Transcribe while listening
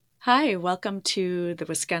Hi, welcome to the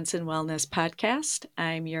Wisconsin Wellness Podcast.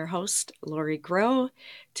 I'm your host, Lori Groh.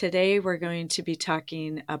 Today we're going to be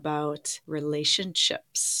talking about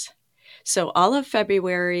relationships. So, all of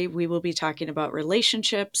February, we will be talking about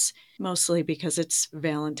relationships, mostly because it's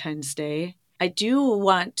Valentine's Day. I do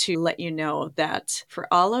want to let you know that for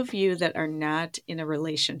all of you that are not in a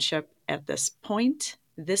relationship at this point,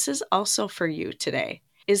 this is also for you today.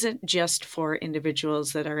 Isn't just for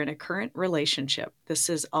individuals that are in a current relationship. This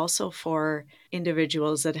is also for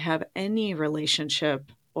individuals that have any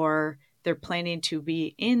relationship or they're planning to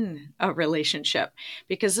be in a relationship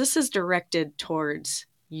because this is directed towards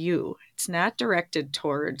you. It's not directed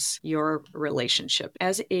towards your relationship.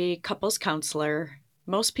 As a couples counselor,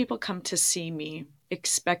 most people come to see me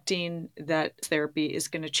expecting that therapy is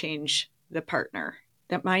going to change the partner.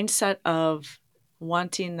 That mindset of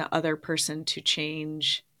wanting the other person to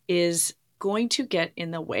change is going to get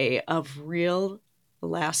in the way of real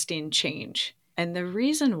lasting change. And the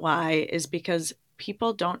reason why is because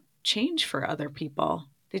people don't change for other people.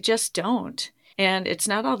 They just don't. And it's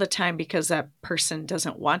not all the time because that person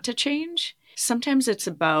doesn't want to change. Sometimes it's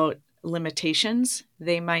about limitations.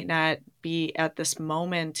 They might not be at this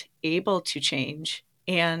moment able to change.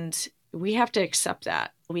 And we have to accept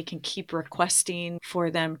that. We can keep requesting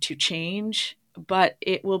for them to change, but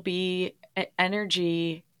it will be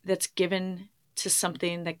energy that's given to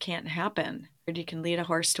something that can't happen. You can lead a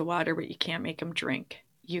horse to water, but you can't make him drink.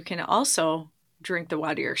 You can also drink the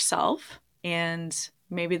water yourself, and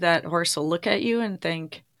maybe that horse will look at you and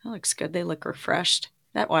think, that looks good. They look refreshed.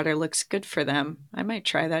 That water looks good for them. I might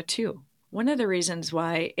try that too. One of the reasons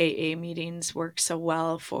why AA meetings work so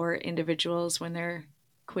well for individuals when they're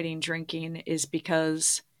quitting drinking is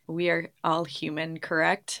because we are all human,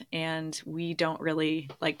 correct? And we don't really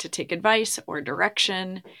like to take advice or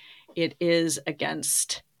direction. It is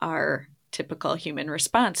against our typical human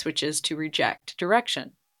response, which is to reject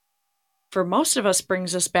direction. For most of us,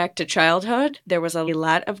 brings us back to childhood. There was a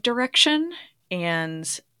lot of direction,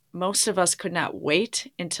 and most of us could not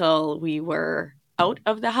wait until we were out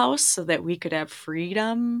of the house so that we could have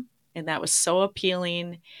freedom. And that was so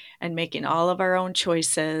appealing, and making all of our own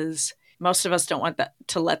choices. Most of us don't want that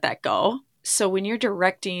to let that go. So when you're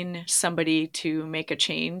directing somebody to make a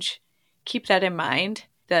change, keep that in mind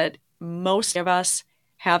that most of us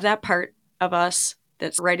have that part of us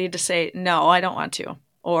that's ready to say, no, I don't want to.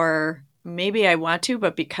 Or maybe I want to,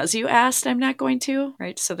 but because you asked, I'm not going to,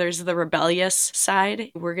 right? So there's the rebellious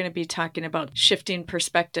side. We're going to be talking about shifting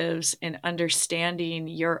perspectives and understanding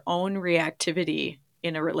your own reactivity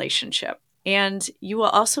in a relationship. And you will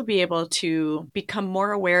also be able to become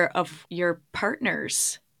more aware of your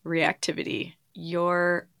partner's reactivity.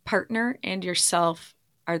 Your partner and yourself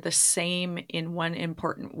are the same in one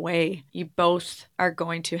important way. You both are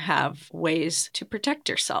going to have ways to protect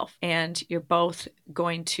yourself, and you're both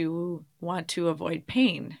going to want to avoid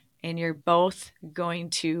pain, and you're both going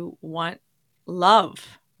to want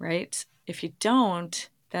love, right? If you don't,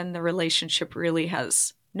 then the relationship really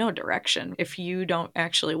has no direction. If you don't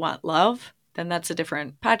actually want love, then that's a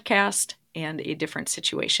different podcast and a different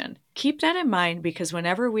situation. Keep that in mind, because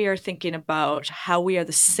whenever we are thinking about how we are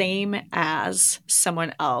the same as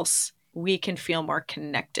someone else, we can feel more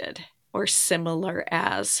connected or similar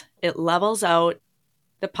as. It levels out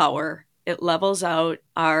the power, it levels out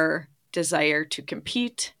our desire to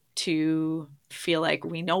compete, to feel like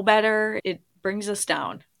we know better. It brings us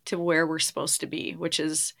down to where we're supposed to be, which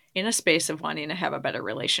is in a space of wanting to have a better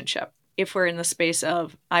relationship. If we're in the space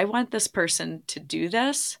of, I want this person to do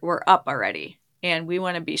this, we're up already and we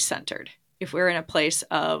want to be centered. If we're in a place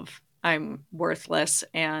of, I'm worthless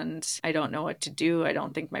and I don't know what to do, I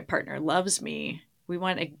don't think my partner loves me, we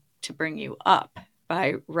want to bring you up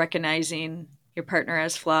by recognizing your partner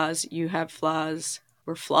has flaws, you have flaws,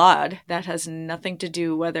 we're flawed. That has nothing to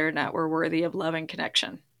do whether or not we're worthy of love and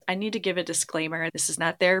connection. I need to give a disclaimer. This is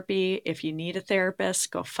not therapy. If you need a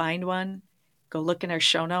therapist, go find one. Go look in our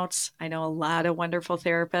show notes. I know a lot of wonderful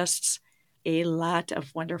therapists,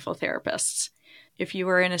 If you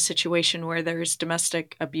are in a situation where there's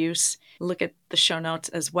domestic abuse, look at the show notes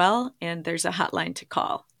as well, and there's a hotline to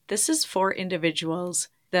call. This is for individuals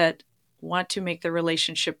that want to make the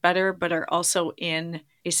relationship better, but are also in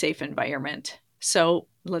a safe environment. So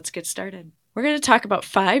let's get started. We're going to talk about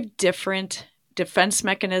 5 different defense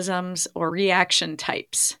mechanisms or reaction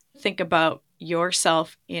types. Think about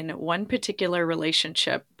yourself in one particular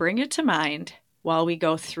relationship. Bring it to mind while we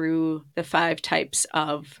go through the 5 types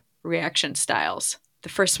of reaction styles. The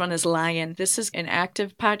first one is lion. This is an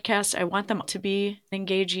active podcast. I want them to be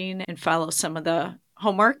engaging and follow some of the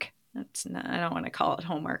homework. I don't want to call it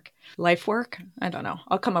homework. Life work? I don't know.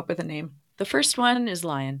 I'll come up with a name. The first one is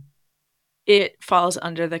lion. It falls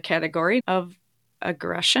under the category of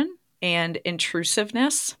aggression and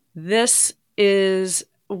intrusiveness. This is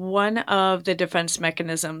one of the defense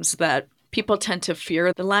mechanisms that people tend to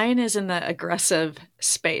fear. The lion is in the aggressive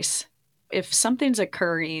space. If something's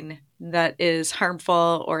occurring that is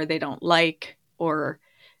harmful or they don't like or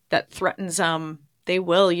that threatens them, they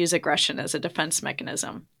will use aggression as a defense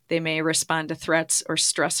mechanism. They may respond to threats or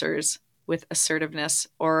stressors with assertiveness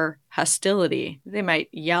or hostility. They might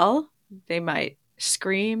yell, they might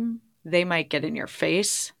scream, they might get in your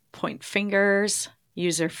face, point fingers,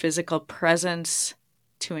 use their physical presence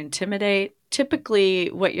to intimidate. Typically,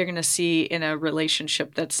 what you're going to see in a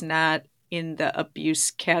relationship that's not in the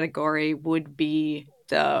abuse category would be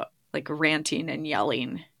the like ranting and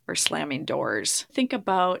yelling or slamming doors. Think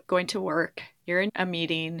about going to work, you're in a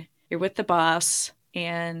meeting, you're with the boss,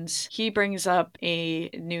 and he brings up a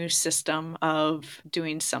new system of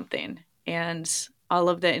doing something. And all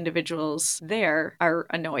of the individuals there are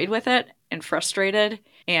annoyed with it and frustrated,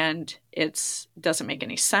 and it doesn't make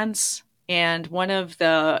any sense. And one of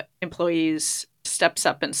the employees steps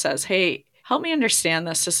up and says, "Hey, help me understand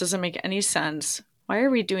this. This doesn't make any sense. Why are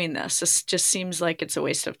we doing this? This just seems like it's a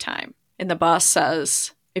waste of time." And the boss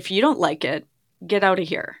says, "If you don't like it, get out of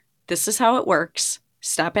here. This is how it works.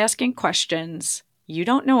 Stop asking questions. You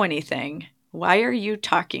don't know anything. Why are you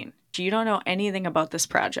talking? You don't know anything about this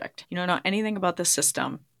project. You don't know anything about the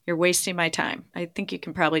system. You're wasting my time." I think you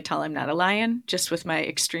can probably tell I'm not a lion just with my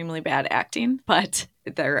extremely bad acting, but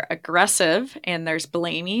they're aggressive and there's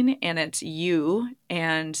blaming and it's you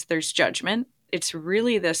and there's judgment. It's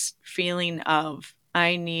really this feeling of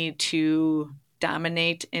I need to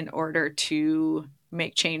dominate in order to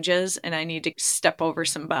make changes and I need to step over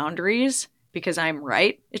some boundaries because I'm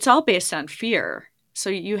right. It's all based on fear. So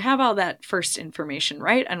you have all that first information,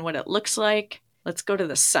 right, on what it looks like. Let's go to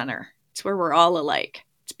the center. It's where we're all alike.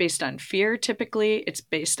 It's based on fear, typically. It's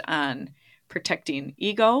based on protecting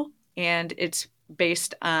ego, and it's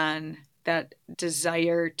based on that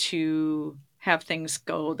desire to have things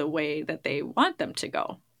go the way that they want them to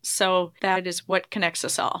go. So that is what connects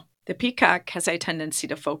us all. The peacock has a tendency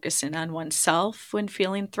to focus in on oneself when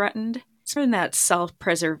feeling threatened. It's in that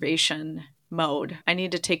self-preservation mode. I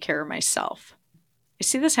need to take care of myself. I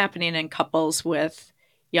see this happening in couples with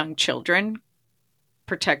young children.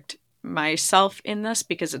 Protect myself in this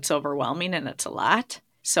because it's overwhelming and it's a lot.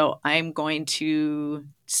 So I'm going to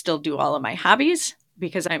still do all of my hobbies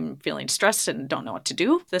because I'm feeling stressed and don't know what to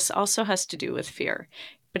do. This also has to do with fear,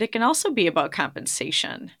 but it can also be about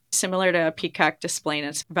compensation. Similar to a peacock displaying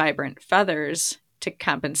its vibrant feathers to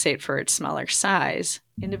compensate for its smaller size,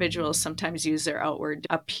 individuals sometimes use their outward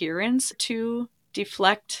appearance to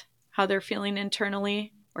deflect how they're feeling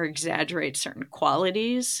internally or exaggerate certain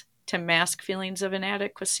qualities to mask feelings of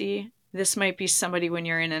inadequacy. This might be somebody when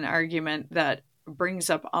you're in an argument that brings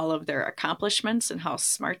up all of their accomplishments and how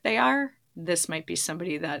smart they are. This might be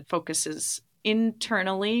somebody that focuses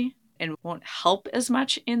internally and won't help as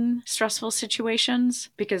much in stressful situations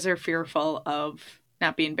because they're fearful of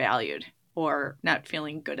not being valued or not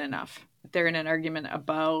feeling good enough. They're in an argument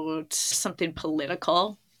about something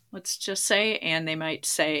political, let's just say, and they might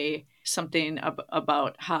say something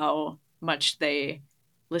about how much they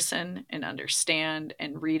listen and understand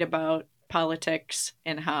and read about politics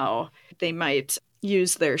and how they might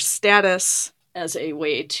use their status as a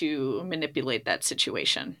way to manipulate that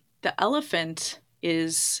situation. The elephant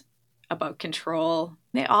is about control.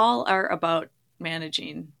 They all are about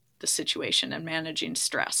managing the situation and managing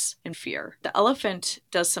stress and fear. The elephant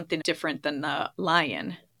does something different than the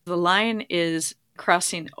lion. The lion is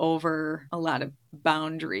crossing over a lot of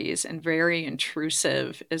boundaries and very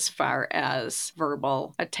intrusive as far as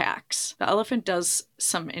verbal attacks. The elephant does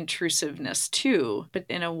some intrusiveness too, but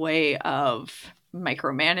in a way of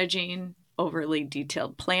micromanaging, overly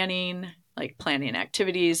detailed planning, like planning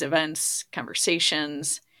activities, events,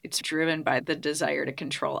 conversations. It's driven by the desire to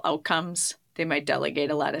control outcomes. They might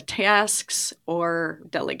delegate a lot of tasks or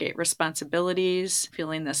delegate responsibilities,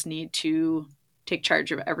 feeling this need to take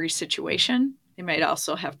charge of every situation. They might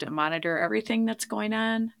also have to monitor everything that's going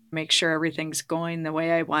on, make sure everything's going the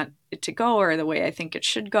way I want it to go or the way I think it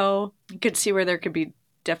should go. You could see where there could be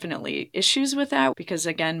definitely issues with that because,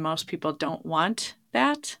 again, most people don't want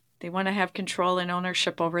that. They want to have control and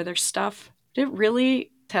ownership over their stuff. It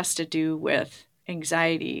really has to do with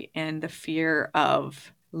anxiety and the fear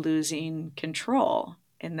of losing control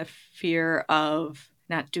and the fear of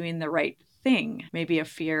not doing the right thing. Maybe a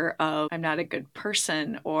fear of I'm not a good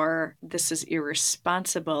person or this is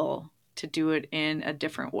irresponsible to do it in a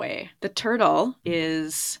different way. The turtle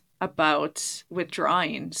is about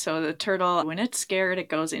withdrawing. So the turtle, when it's scared, it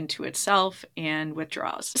goes into itself and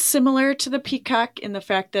withdraws. Similar to the peacock in the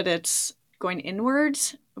fact that it's going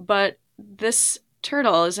inwards, but this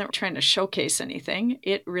turtle isn't trying to showcase anything.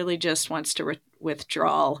 It really just wants to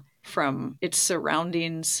withdraw from its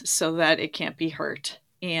surroundings so that it can't be hurt.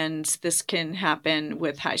 And this can happen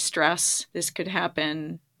with high stress. This could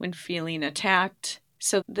happen when feeling attacked.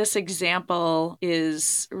 So this example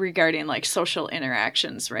is regarding like social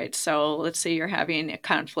interactions, right? So let's say you're having a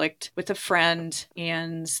conflict with a friend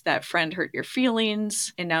and that friend hurt your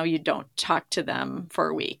feelings and now you don't talk to them for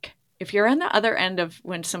a week. If you're on the other end of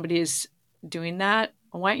when somebody is doing that,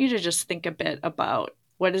 I want you to just think a bit about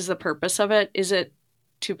what is the purpose of it? Is it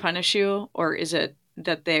to punish you, or is it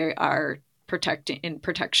that they are in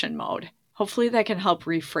protection mode? Hopefully that can help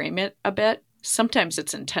reframe it a bit. Sometimes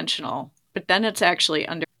it's intentional, but then it's actually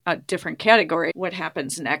under a different category, what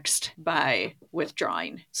happens next by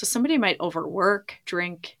withdrawing. So somebody might overwork,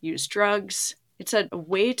 drink, use drugs. It's a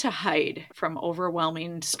way to hide from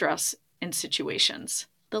overwhelming stress and situations.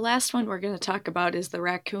 The last one we're going to talk about is the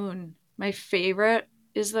raccoon. My favorite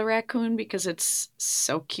is the raccoon because it's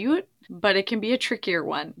so cute, but it can be a trickier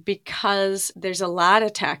one because there's a lot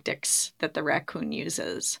of tactics that the raccoon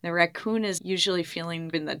uses. The raccoon is usually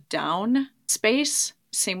feeling in the down space.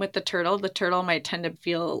 Same with the turtle. The turtle might tend to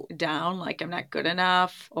feel down, like I'm not good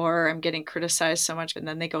enough, or I'm getting criticized so much, and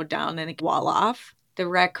then they go down and they wall off. The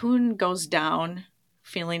raccoon goes down,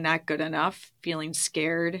 feeling not good enough, feeling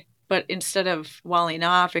scared, but instead of walling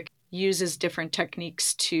off, it uses different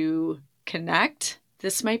techniques to connect.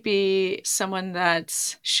 This might be someone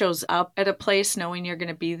that shows up at a place knowing you're going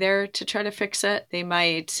to be there to try to fix it. They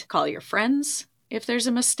might call your friends if there's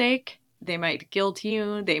a mistake. They might guilt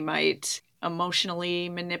you. They might emotionally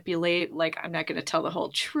manipulate, like, I'm not going to tell the whole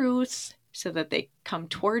truth, so that they come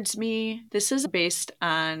towards me. This is based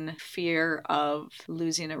on fear of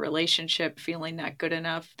losing a relationship, feeling not good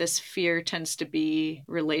enough. This fear tends to be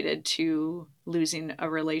related to losing a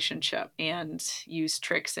relationship and use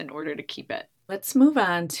tricks in order to keep it. Let's move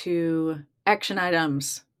on to action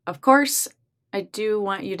items. Of course, I do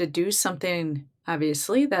want you to do something,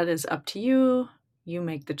 obviously, that is up to you. You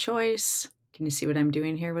make the choice. Can you see what I'm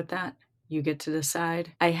doing here with that? You get to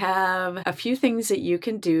decide. I have a few things that you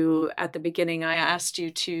can do. At the beginning, I asked you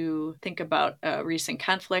to think about a recent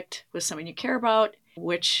conflict with someone you care about,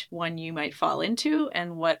 which one you might fall into,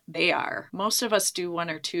 and what they are. Most of us do one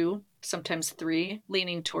or two, sometimes three,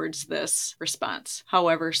 leaning towards this response.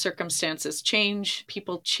 However, circumstances change,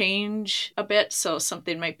 people change a bit, so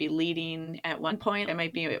something might be leading at one point. It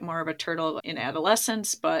might be more of a turtle in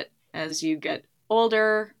adolescence, but as you get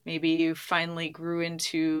older, maybe you finally grew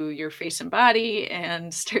into your face and body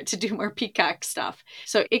and start to do more peacock stuff.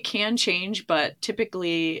 So it can change, but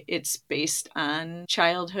typically it's based on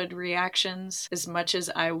childhood reactions. As much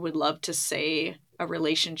as I would love to say a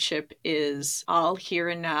relationship is all here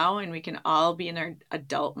and now and we can all be in our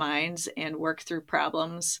adult minds and work through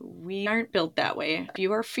problems, we aren't built that way. If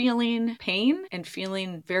you are feeling pain and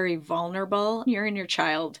feeling very vulnerable, you're in your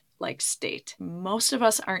child like state. Most of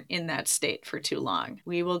us aren't in that state for too long.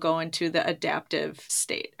 We will go into the adaptive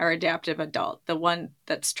state, our adaptive adult, the one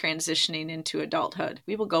that's transitioning into adulthood.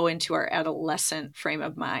 We will go into our adolescent frame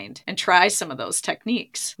of mind and try some of those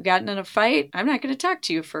techniques. We got in a fight. I'm not going to talk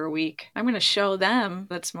to you for a week. I'm going to show them.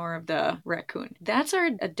 That's more of the raccoon. That's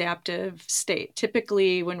our adaptive state.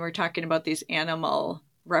 Typically, when we're talking about these animal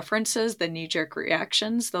references, the knee-jerk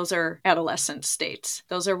reactions, those are adolescent states.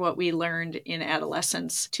 Those are what we learned in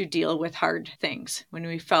adolescence to deal with hard things. When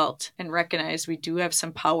we felt and recognized we do have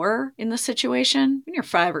some power in the situation. When you're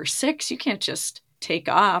 5 or 6, you can't just take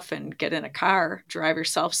off and get in a car, drive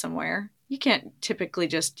yourself somewhere. You can't typically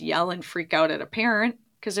just yell and freak out at a parent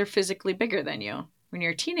because they're physically bigger than you. When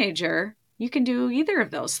you're a teenager, you can do either of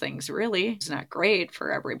those things, really. It's not great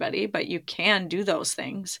for everybody, but you can do those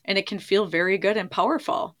things. And it can feel very good and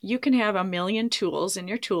powerful. You can have a million tools in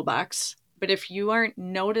your toolbox, but if you aren't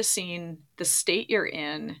noticing the state you're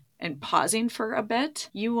in and pausing for a bit,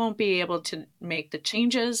 you won't be able to make the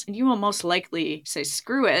changes. And you will most likely say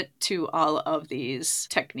screw it to all of these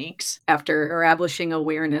techniques. After establishing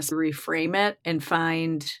awareness, reframe it and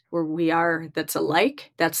find where we are that's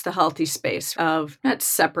alike. That's the healthy space of not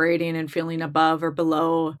separating and feeling above or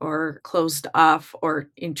below or closed off or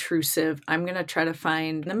intrusive. I'm going to try to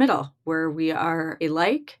find the middle where we are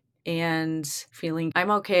alike and feeling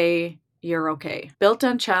I'm okay, you're okay. Built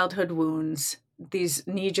on childhood wounds, these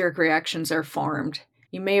knee-jerk reactions are formed.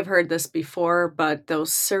 You may have heard this before, but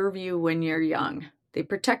those serve you when you're young. They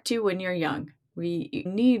protect you when you're young. We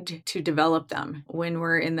need to develop them when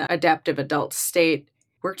we're in the adaptive adult state.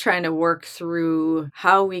 We're trying to work through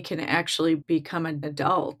how we can actually become an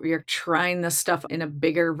adult. We are trying this stuff in a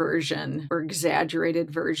bigger version or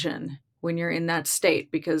exaggerated version when you're in that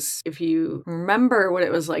state. Because if you remember what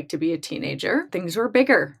it was like to be a teenager, things were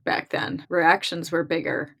bigger back then. Reactions were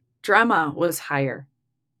bigger. Drama was higher.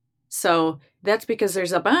 So that's because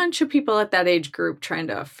there's a bunch of people at that age group trying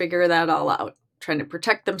to figure that all out, trying to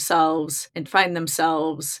protect themselves and find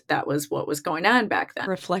themselves. That was what was going on back then.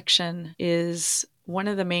 Reflection is one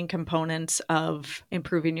of the main components of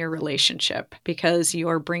improving your relationship, because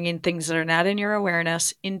you're bringing things that are not in your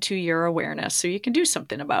awareness into your awareness so you can do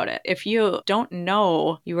something about it. If you don't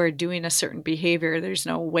know you are doing a certain behavior, there's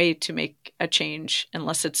no way to make a change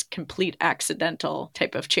unless it's complete accidental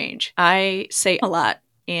type of change. I say a lot,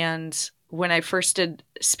 and when I first did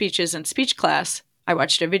speeches in speech class, I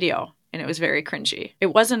watched a video and it was very cringy.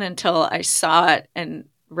 It wasn't until I saw it and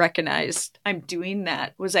recognized I'm doing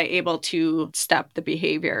that was I able to stop the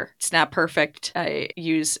behavior. It's not perfect. I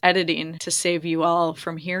use editing to save you all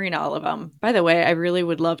from hearing all of them. By the way, I really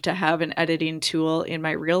would love to have an editing tool in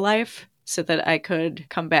my real life so that I could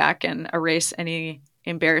come back and erase any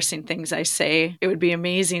embarrassing things I say. It would be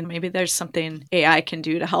amazing. Maybe there's something AI can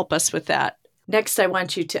do to help us with that. Next, I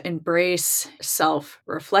want you to embrace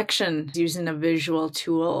self-reflection using a visual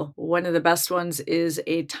tool. One of the best ones is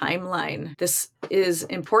a timeline. This is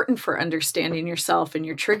important for understanding yourself and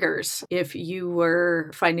your triggers. If you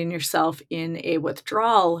were finding yourself in a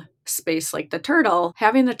withdrawal space like the turtle,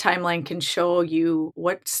 having a timeline can show you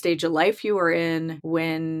what stage of life you were in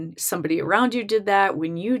when somebody around you did that,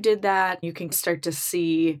 when you did that. You can start to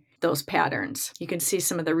see those patterns. You can see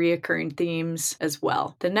some of the reoccurring themes as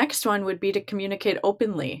well. The next one would be to communicate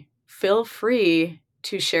openly. Feel free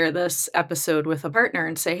to share this episode with a partner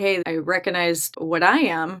and say, hey, I recognize what I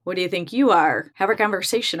am. What do you think you are? Have a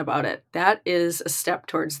conversation about it. That is a step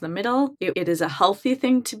towards the middle. It is a healthy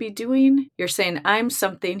thing to be doing. You're saying, I'm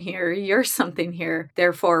something here, you're something here,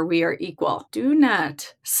 therefore we are equal. Do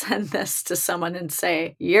not send this to someone and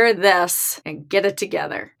say, you're this, and get it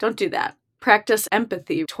together. Don't do that. Practice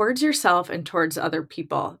empathy towards yourself and towards other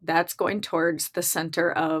people. That's going towards the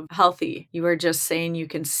center of healthy. You are just saying you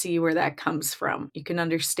can see where that comes from. You can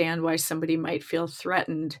understand why somebody might feel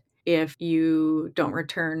threatened if you don't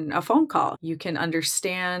return a phone call. You can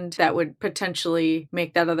understand that would potentially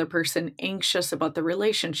make that other person anxious about the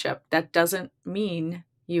relationship. That doesn't mean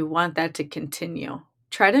you want that to continue.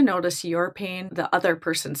 Try to notice your pain, the other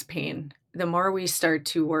person's pain. The more we start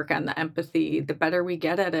to work on the empathy, the better we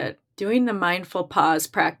get at it. Doing the mindful pause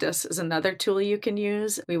practice is another tool you can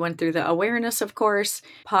use. We went through the awareness, of course.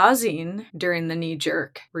 Pausing during the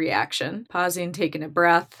knee-jerk reaction, pausing, taking a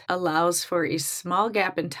breath, allows for a small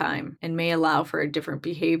gap in time and may allow for a different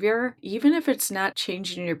behavior. Even if it's not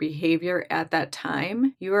changing your behavior at that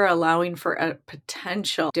time, you are allowing for a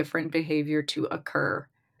potential different behavior to occur.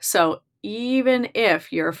 So even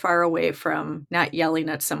if you're far away from not yelling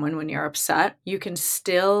at someone when you're upset, you can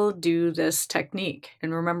still do this technique.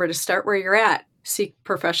 And remember to start where you're at. Seek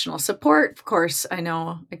professional support. Of course, I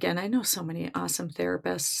know so many awesome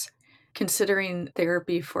therapists. Considering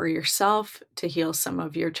therapy for yourself to heal some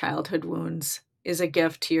of your childhood wounds is a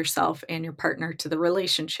gift to yourself and your partner, to the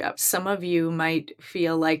relationship. Some of you might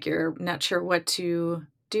feel like you're not sure what to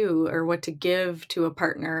do or what to give to a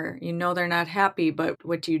partner. You know they're not happy, but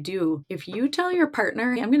what do you do? If you tell your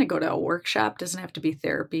partner, I'm going to go to a workshop, doesn't have to be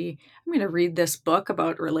therapy, I'm going to read this book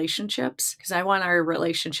about relationships because I want our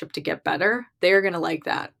relationship to get better, they're going to like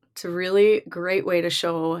that. It's a really great way to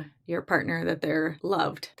show your partner that they're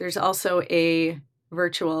loved. There's also a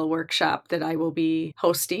virtual workshop that I will be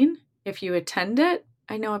hosting. If you attend it,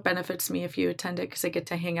 I know it benefits me if you attend it because I get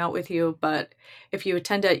to hang out with you, but if you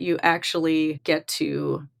attend it, you actually get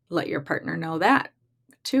to let your partner know that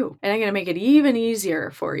too. And I'm going to make it even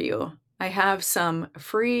easier for you. I have some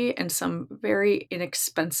free and some very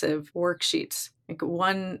inexpensive worksheets. Like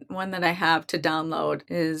one that I have to download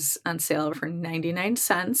is on sale for 99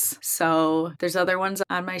 cents. So there's other ones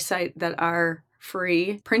on my site that are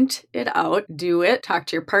free. Print it out, do it, talk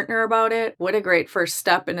to your partner about it. What a great first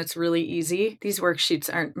step, and it's really easy. These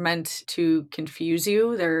worksheets aren't meant to confuse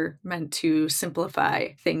you. They're meant to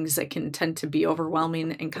simplify things that can tend to be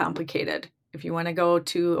overwhelming and complicated. If you want to go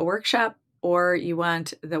to a workshop or you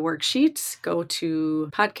want the worksheets, go to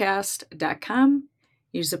podcast.com.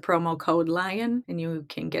 Use the promo code LION and you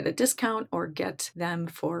can get a discount or get them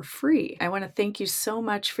for free. I want to thank you so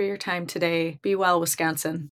much for your time today. Be well, Wisconsin.